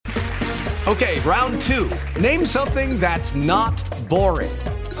Okay, round two. Name something that's not boring.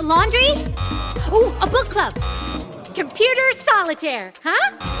 A laundry? Ooh, a book club. Computer solitaire,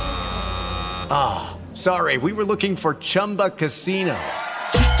 huh? Ah, sorry, we were looking for Chumba Casino.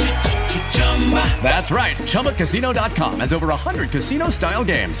 That's right, ChumbaCasino.com has over 100 casino-style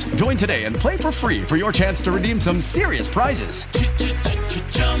games. Join today and play for free for your chance to redeem some serious prizes.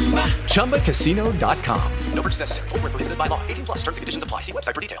 ChumbaCasino.com. No purchase necessary. Void where prohibited by law. 18 plus terms and conditions apply. See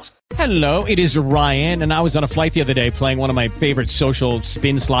website for details. Hello, it is Ryan, and I was on a flight the other day playing one of my favorite social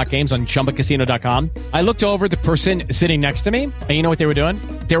spin slot games on ChumbaCasino.com. I looked over at the person sitting next to me, and you know what they were doing?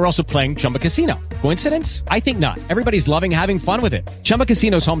 They were also playing Chumba Casino. Coincidence? I think not. Everybody's loving having fun with it. Chumba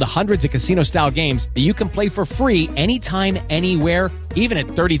Casino is home to hundreds of casino-style games that you can play for free anytime, anywhere, even at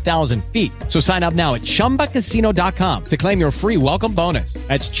 30,000 feet. So sign up now at ChumbaCasino.com to claim your free welcome bonus.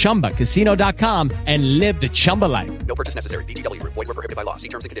 That's ChumbaCasino.com and live the Chumba life. No purchase necessary. VGW. Void where prohibited by law. See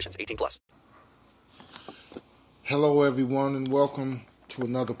terms and conditions. 18 plus. Hello, everyone, and welcome to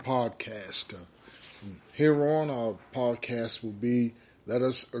another podcast. From here on, our podcast will be Let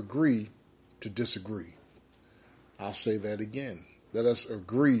Us Agree to Disagree. I'll say that again. Let us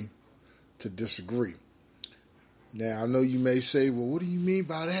agree to disagree. Now, I know you may say, well, what do you mean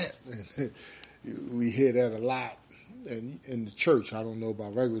by that? We hear that a lot in the church. I don't know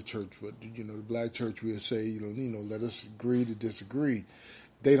about regular church, but, the black church will say, let us agree to disagree.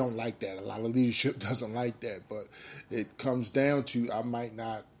 They don't like that. A lot of leadership doesn't like that, but it comes down to I might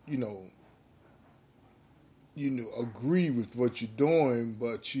not, agree with what you're doing,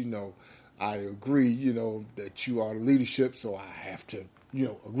 but, I agree, that you are the leadership, so I have to,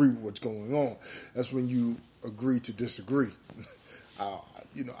 agree with what's going on. That's when you agree to disagree.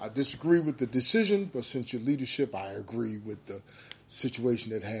 I disagree with the decision, but since you're leadership, I agree with the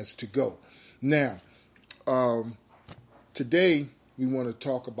situation that has to go. Now, today we want to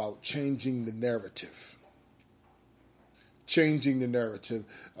talk about changing the narrative. Changing the narrative.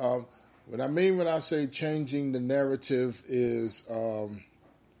 What I mean when I say changing the narrative is,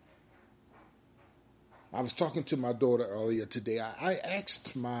 I was talking to my daughter earlier today. I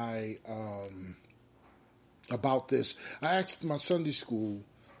asked about this. I asked my Sunday school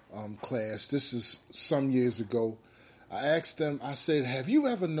class, this is some years ago, I asked them, I said, have you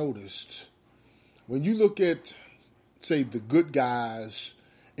ever noticed when you look at, say, the good guys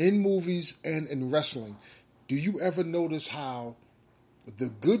in movies and in wrestling, do you ever notice how the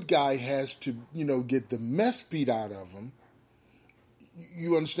good guy has to, get the mess beat out of him?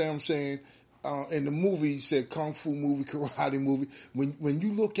 You understand what I'm saying? In the movie, he said kung fu movie, karate movie. When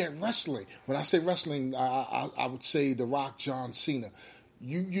you look at wrestling, when I say wrestling, I would say The Rock, John Cena.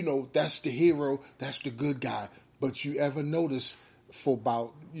 That's the hero, that's the good guy. But you ever notice for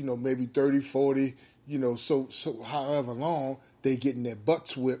about, maybe 30, 40, so however long, they getting their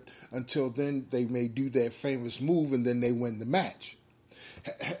butts whipped until then they may do their famous move and then they win the match.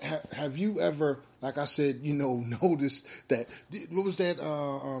 Have you ever, like I said, noticed that, what was that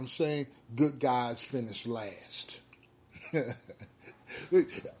saying, good guys finish last?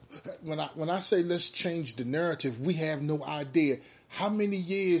 When I say let's change the narrative, we have no idea how many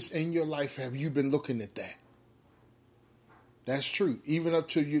years in your life have you been looking at that. That's true. Even up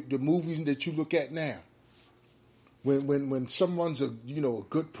to the movies that you look at now. When someone's a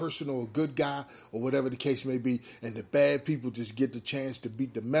good person or a good guy or whatever the case may be, and the bad people just get the chance to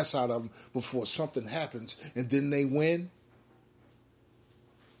beat the mess out of them before something happens, and then they win.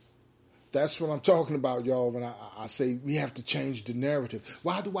 That's what I'm talking about, y'all, when I say we have to change the narrative.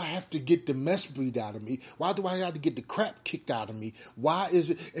 Why do I have to get the mess beat out of me? Why do I have to get the crap kicked out of me? Why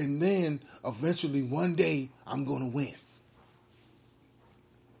is it? And then eventually one day I'm going to win.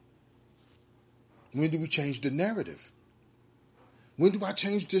 When do we change the narrative? When do I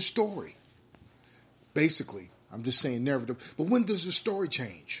change this story? Basically, I'm just saying narrative. But when does the story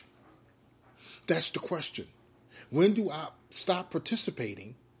change? That's the question. When do I stop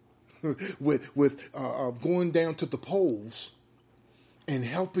participating with going down to the polls and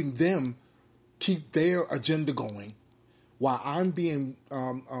helping them keep their agenda going while I'm being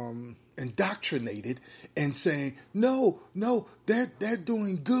indoctrinated and saying, no, they're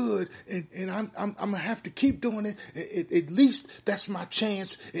doing good, and I'm gonna have to keep doing it. At least that's my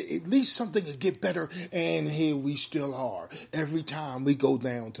chance. At least something will get better. And here we still are. Every time we go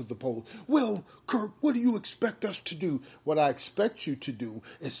down to the polls. Well, Kirk, what do you expect us to do? What I expect you to do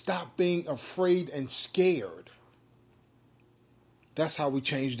is stop being afraid and scared. That's how we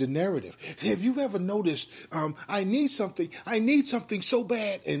change the narrative. Have you ever noticed, I need something so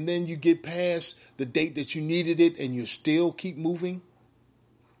bad, and then you get past the date that you needed it and you still keep moving?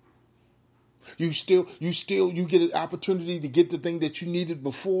 You get an opportunity to get the thing that you needed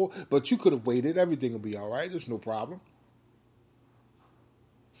before, but you could have waited. Everything will be all right. There's no problem.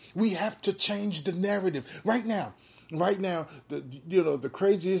 We have to change the narrative right now. Right now, the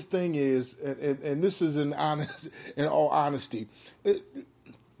craziest thing is, and this is in all honesty,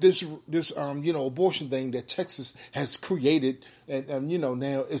 this abortion thing that Texas has created, and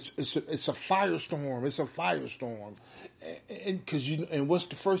now it's a firestorm. It's a firestorm, and what's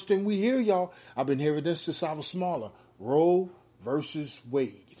the first thing we hear, y'all? I've been hearing this since I was smaller. Roe versus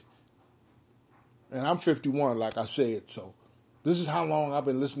Wade, and I'm 51, like I said, so. This is how long I've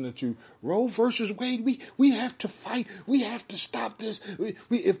been listening to Roe versus Wade. We have to fight. We have to stop this.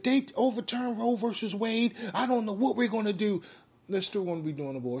 If they overturn Roe versus Wade, I don't know what we're going to do. They're still going to be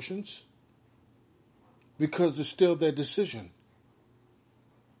doing abortions because it's still their decision.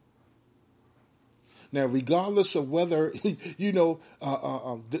 Now, regardless of whether,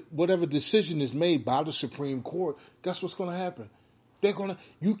 whatever decision is made by the Supreme Court, guess what's going to happen?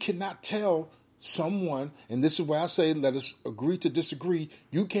 You cannot tell someone, and this is where I say let us agree to disagree.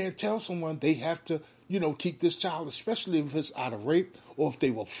 You can't tell someone they have to, keep this child, especially if it's out of rape or if they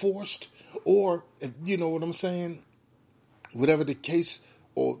were forced or if, you know what I'm saying, whatever the case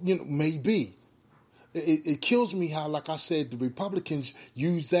or, may be. It kills me how, like I said, the Republicans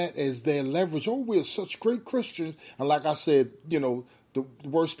use that as their leverage. Oh, we're such great Christians. And like I said, the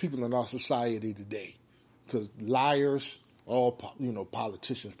worst people in our society today, because liars, all,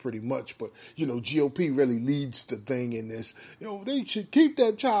 politicians pretty much, but, GOP really leads the thing in this. They should keep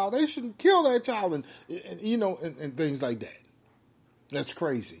that child. They shouldn't kill that child and things like that. That's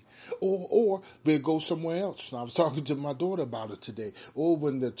crazy. Or they go somewhere else. I was talking to my daughter about it today. Or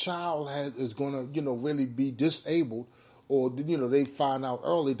when the child is going to, really be disabled, or, they find out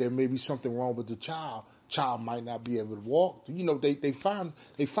early there may be something wrong with the child. Child might not be able to walk. They find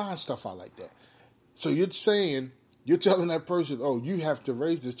stuff out like that. So you're telling that person, oh, you have to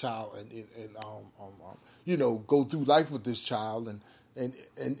raise this child and go through life with this child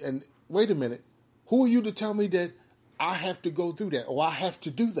and wait a minute, who are you to tell me that I have to go through that or I have to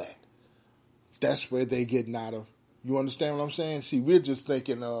do that? That's where they getting out of. You understand what I'm saying? See, we're just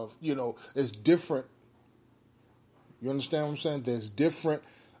thinking of, it's different. You understand what I'm saying? There's different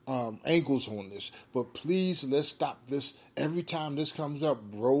angles on this. But please, let's stop this. Every time this comes up,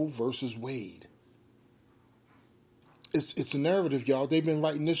 Roe versus Wade. It's a narrative, y'all. They've been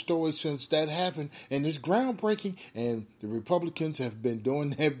writing this story since that happened, and it's groundbreaking, and the Republicans have been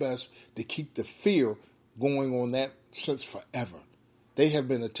doing their best to keep the fear going on that since forever. They have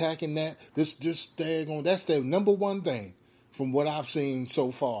been attacking that. That's their number one thing from what I've seen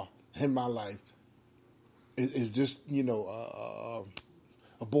so far in my life is this,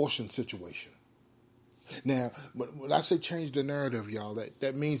 abortion situation. Now, when I say change the narrative, y'all,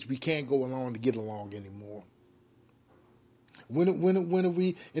 that means we can't go along to get along anymore. When are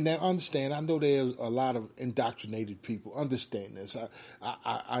we, and now understand, I know there's a lot of indoctrinated people, understand this.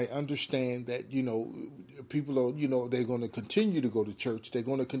 I understand that, people are, they're going to continue to go to church. They're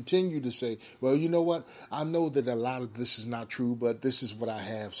going to continue to say, well, you know what? I know that a lot of this is not true, but this is what I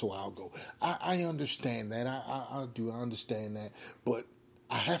have, so I'll go. I understand that. I do. I understand that. But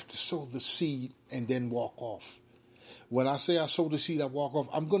I have to sow the seed and then walk off. When I say I sow the seed, I walk off,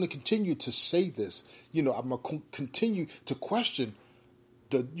 I'm going to continue to say this. I'm going to continue to question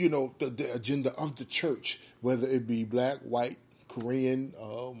the agenda of the church, whether it be black, white, Korean,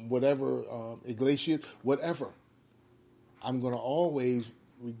 whatever, Iglesias, whatever. I'm going to always,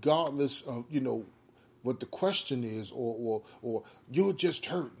 regardless of, what the question is, or you're just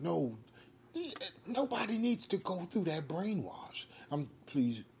hurt. No, nobody needs to go through that brainwash.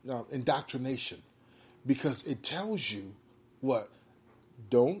 Indoctrination. Because it tells you what?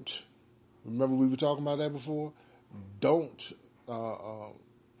 Don't. Remember we were talking about that before? Don't. I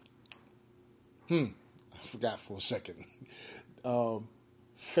forgot for a second.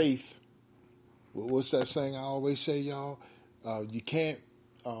 Faith. What's that saying I always say, y'all? You can't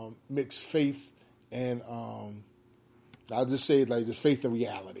mix faith and... I'll just say it like this, faith and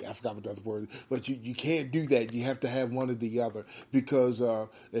reality. I forgot what the other word is. But you can't do that. You have to have one or the other. Because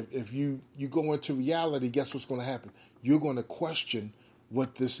if you go into reality, guess what's going to happen? You're going to question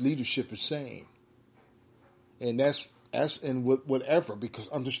what this leadership is saying. And that's in whatever. Because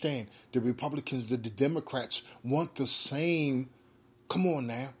understand, the Republicans, the Democrats want the same, come on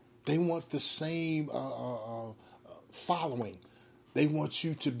now, they want the same following. They want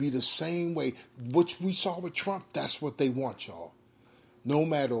you to be the same way. Which we saw with Trump, that's what they want, y'all. No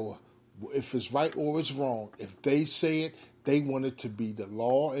matter if it's right or it's wrong, if they say it, they want it to be the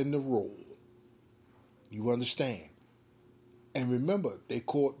law and the rule. You understand? And remember, they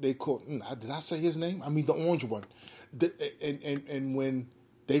caught. Did I say his name? I mean the orange one. And when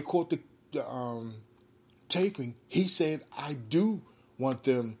they caught the taping, he said, "I do want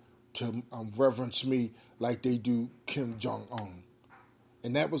them to reverence me like they do Kim Jong-un."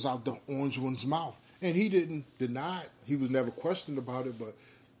 And that was out the orange one's mouth. And he didn't deny it. He was never questioned about it, but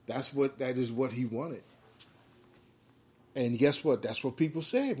that is what he wanted. And guess what? That's what people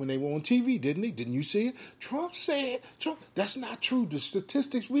said when they were on TV, didn't they? Didn't you see it? Trump said, that's not true. The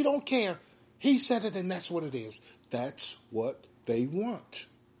statistics, we don't care. He said it, and that's what it is. That's what they want.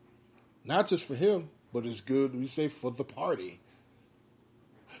 Not just for him, but it's good, we say, for the party.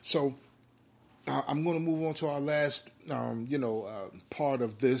 So I'm going to move on to our last, part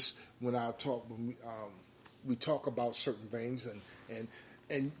of this when we talk about certain things,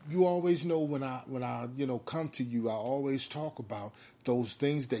 and you always know when I come to you, I always talk about those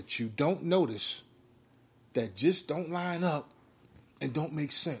things that you don't notice, that just don't line up and don't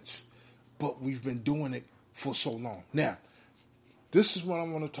make sense, but we've been doing it for so long. Now, this is what I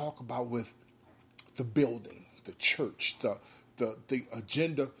want to talk about with the building, the church, the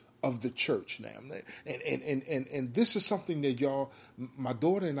agenda of the church now. And this is something that my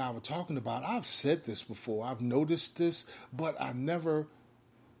daughter and I were talking about. I've said this before. I've noticed this, but I've never,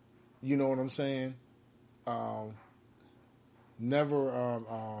 you know what I'm saying?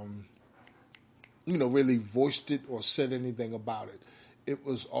 Really voiced it or said anything about it. It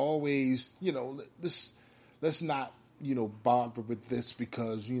was always, let's not, bother with this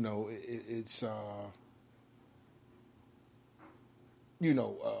because, it's,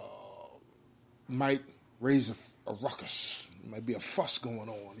 might raise a ruckus. Might be a fuss going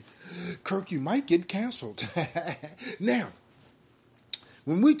on. Kirk, you might get canceled. Now,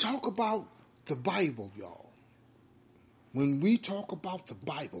 when we talk about the Bible, y'all, we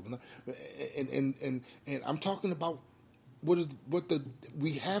I'm talking about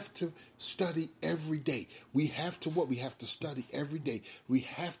we have to study every day. We have to study every day. We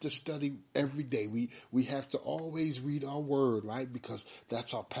have to study every day. We have to always read our word, right? Because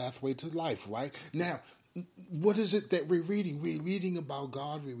that's our pathway to life, right? Now, what is it that we're reading? We're reading about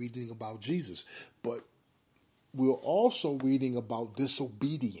God. We're reading about Jesus. But we're also reading about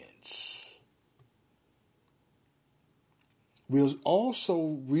disobedience. We're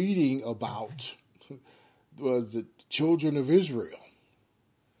also reading about the children of Israel.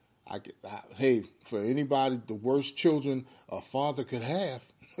 Hey, for anybody, the worst children a father could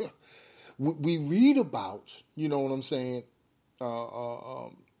have. We read about, you know what I'm saying,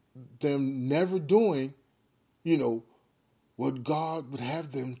 them never doing, what God would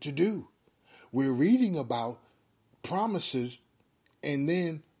have them to do. We're reading about promises, and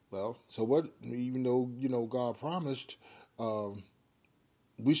then, so what? Even though, God promised,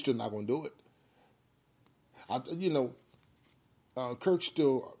 we still not going to do it. Kirk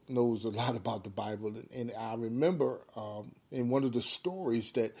still knows a lot about the Bible, and I remember in one of the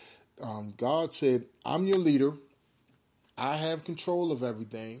stories that God said, "I'm your leader. I have control of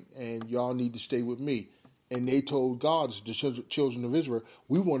everything, and y'all need to stay with me." And they told God, the children of Israel,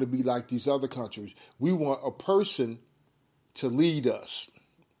 "We want to be like these other countries. We want a person to lead us.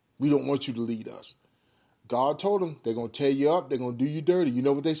 We don't want you to lead us." God told them, they're going to tear you up. They're going to do you dirty. You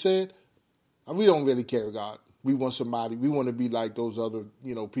know what they said? We don't really care, God. We want somebody. We want to be like those other,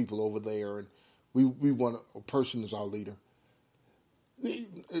 people over there, and we want a person as our leader.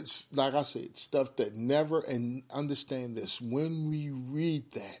 It's like I said, stuff that never, and understand this, when we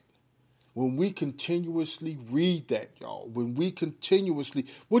read that, when we continuously read that, y'all,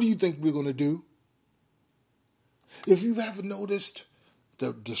 what do you think we're going to do? If you've ever noticed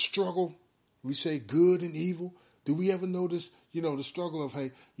the struggle, we say good and evil, do we ever notice, the struggle of,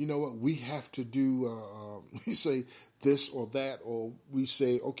 hey, you know what, we have to do, we say this or that, or we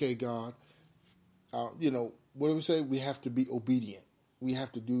say, okay, God, what do we say? We have to be obedient. We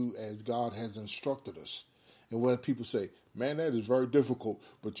have to do as God has instructed us. And what people say, man, that is very difficult.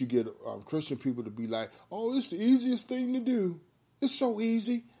 But you get Christian people to be like, oh, it's the easiest thing to do. It's so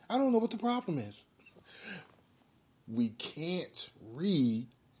easy. I don't know what the problem is. We can't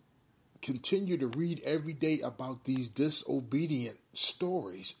continue to read every day about these disobedient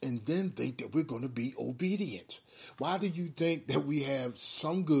stories and then think that we're going to be obedient. Why do you think that we have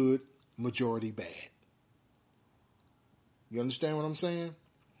some good, majority bad? You understand what I'm saying?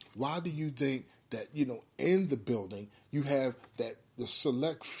 Why do you think that, in the building, you have that the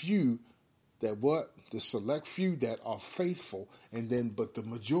select few that are faithful, and then, but the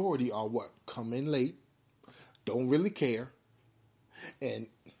majority are what? Come in late, don't really care, and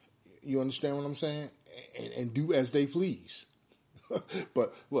you understand what I'm saying? And do as they please.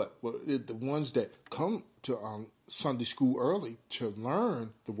 But what? Well, the ones that come to Sunday school early to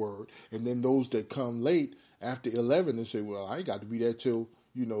learn the word, and then those that come late after 11 and say, well, I ain't got to be there till,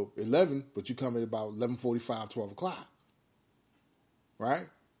 11, but you come at about 11:45, 12 o'clock. Right?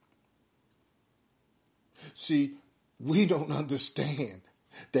 See, we don't understand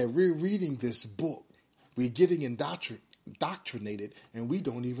that we're reading this book. We're getting indoctrinated, and we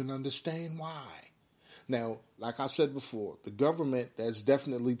don't even understand why. Now, like I said before, the government, that's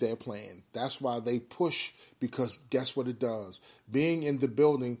definitely their plan. That's why they push, because guess what it does? Being in the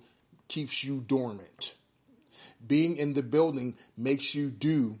building keeps you dormant. Being in the building makes you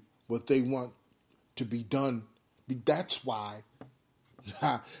do what they want to be done. That's why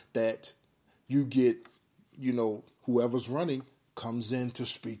that you get, whoever's running comes in to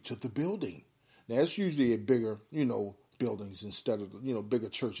speak to the building. Now, it's usually at bigger, buildings instead of, bigger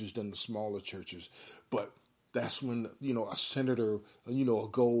churches than the smaller churches. But that's when, a senator, a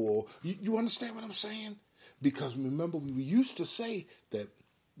go, or you understand what I'm saying? Because remember, we used to say that,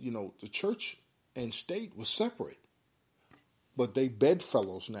 the church and state was separate. But they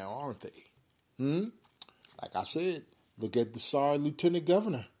bedfellows now, aren't they? Like I said, look at the sorry lieutenant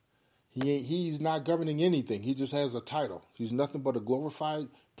governor. He's not governing anything. He just has a title. He's nothing but a glorified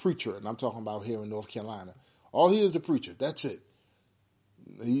preacher, and I'm talking about here in North Carolina. All he is a preacher. That's it.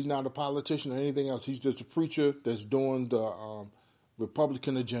 He's not a politician or anything else. He's just a preacher that's doing the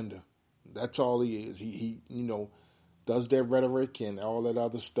Republican agenda. That's all he is. He does their rhetoric and all that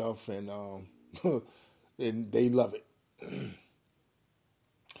other stuff, and and they love it.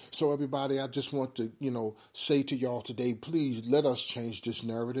 So everybody, I just want to, say to y'all today, please let us change this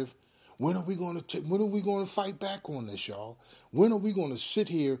narrative. When are we going to fight back on this, y'all? When are we going to sit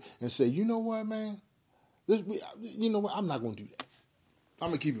here and say, you know what, man? I'm not going to do that. I'm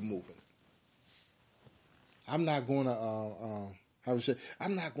going to keep it moving. I'm not going to,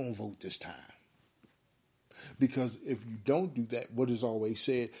 I'm not going to vote this time. Because if you don't do that, what is always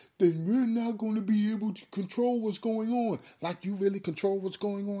said, then we're not going to be able to control what's going on. Like you really control what's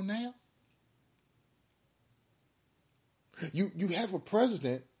going on now? You have a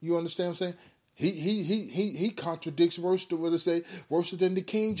president, you understand what I'm saying? He contradicts worse than the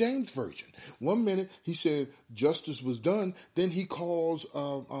King James Version. 1 minute he said justice was done, then he calls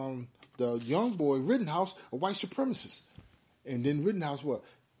the young boy Rittenhouse a white supremacist. And then Rittenhouse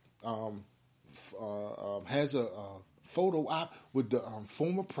has a photo op with the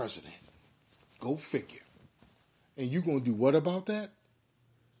former president. Go figure. And you going to do what about that?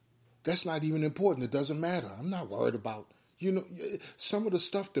 That's not even important. It doesn't matter. I'm not worried about, some of the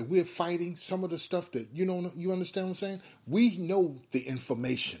stuff that we're fighting, some of the stuff that, you understand what I'm saying? We know the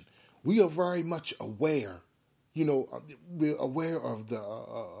information. We are very much aware, we're aware of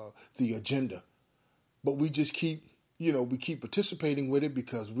the agenda. But we just keep, we keep participating with it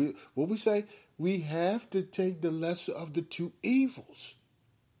because we have to take the lesser of the two evils.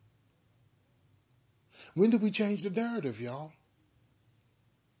 When did we change the narrative, y'all?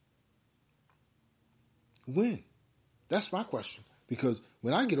 When? That's my question. Because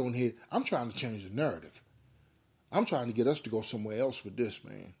when I get on here, I'm trying to change the narrative. I'm trying to get us to go somewhere else with this,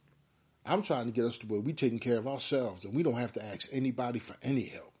 man. I'm trying to get us to where we taking care of ourselves and we don't have to ask anybody for any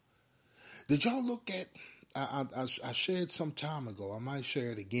help. Did y'all look at, I shared some time ago, I might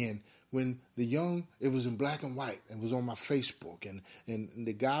share it again, when it was in black and white, it was on my Facebook, and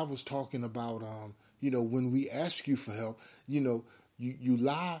the guy was talking about, when we ask you for help, you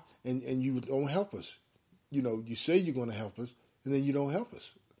lie and you don't help us. You say you're going to help us, and then you don't help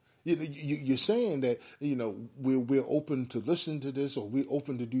us. You're saying that, we're open to listen to this, or we're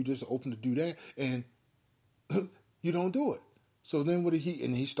open to do this, or open to do that, and you don't do it. So then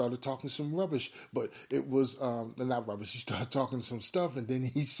he started talking some rubbish, but it was, not rubbish, he started talking some stuff, and then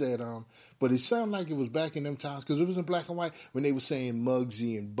he said, but it sounded like it was back in them times, because it was in black and white, when they were saying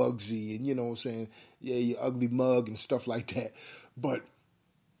Muggsy and Bugsy, and saying, yeah, you ugly mug, and stuff like that. But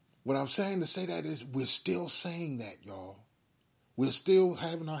what I'm saying to say that is, we're still saying that, y'all. We're still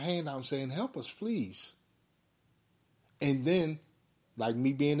having our hand out and saying, help us, please. And then, like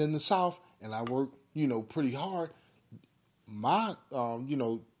me being in the South, and I work, pretty hard, my,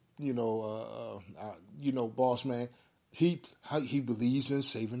 boss man, he believes in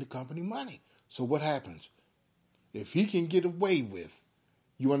saving the company money. So what happens? If he can get away with,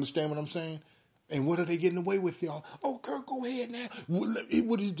 you understand what I'm saying? And what are they getting away with, y'all? Oh, Kirk, go ahead now.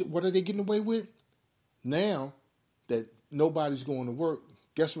 What are they getting away with? Now that nobody's going to work,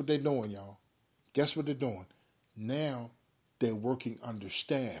 guess what they're doing, y'all? Guess what they're doing? Now they're working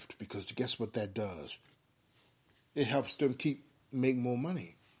understaffed, because guess what that does? It helps them make more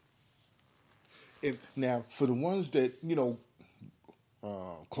money. Now, for the ones that,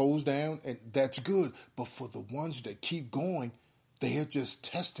 closed down, and that's good. But for the ones that keep going, they're just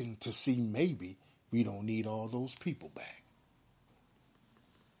testing to see maybe we don't need all those people back.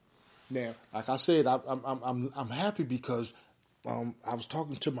 Now, like I said, I'm happy because I was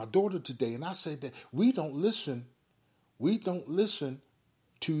talking to my daughter today, and I said that we don't listen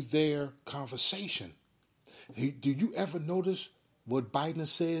to their conversation. Do you ever notice what Biden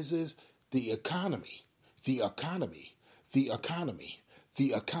says is the economy?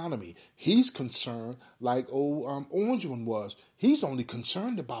 He's concerned like old Orange One was. He's only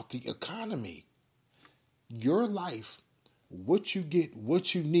concerned about the economy. Your life, what you get,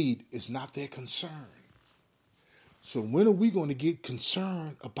 what you need is not their concern. So when are we going to get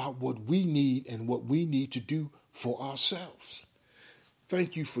concerned about what we need and what we need to do for ourselves?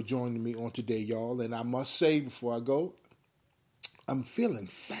 Thank you for joining me on today, y'all. And I must say before I go, I'm feeling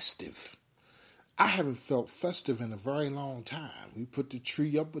festive. I haven't felt festive in a very long time. We put the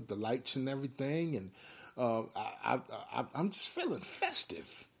tree up with the lights and everything, and I'm just feeling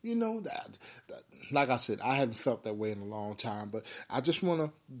festive. You know, that, like I said, I haven't felt that way in a long time. But I just want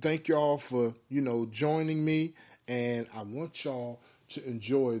to thank y'all for, joining me, and I want y'all to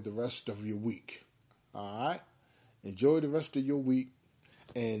enjoy the rest of your week. All right? Enjoy the rest of your week,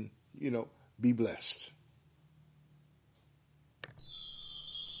 and, be blessed.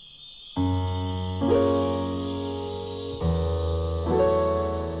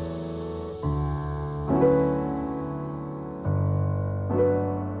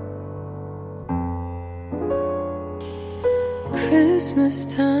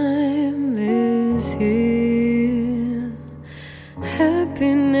 Christmas time is here,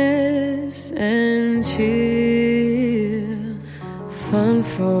 happiness and cheer, fun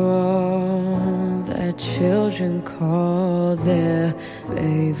for all that children call their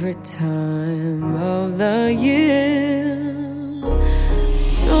favorite time of the year.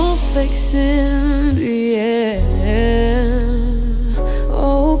 Snowflakes in the air,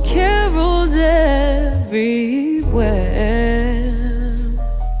 oh, carols everywhere.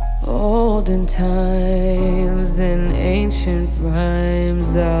 Olden times and ancient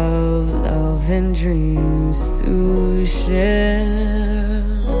rhymes of love and dreams to share.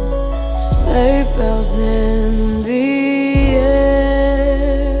 Sleigh bells in the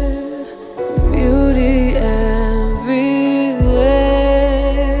air, beauty everywhere.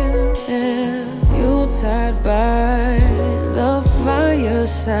 Yuletide by the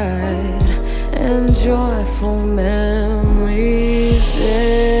fireside and joyful memories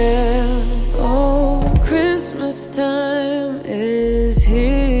there. Oh, Christmas time is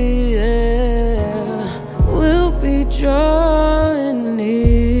here. We'll be drawing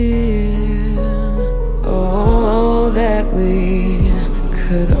near. Oh, that we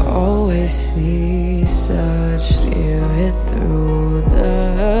could always see such spirit through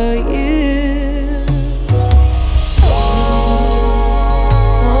the year.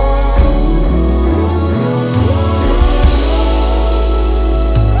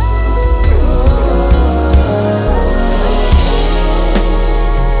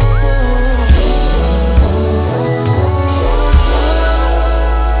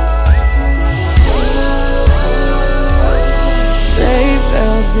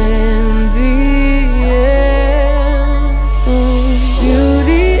 In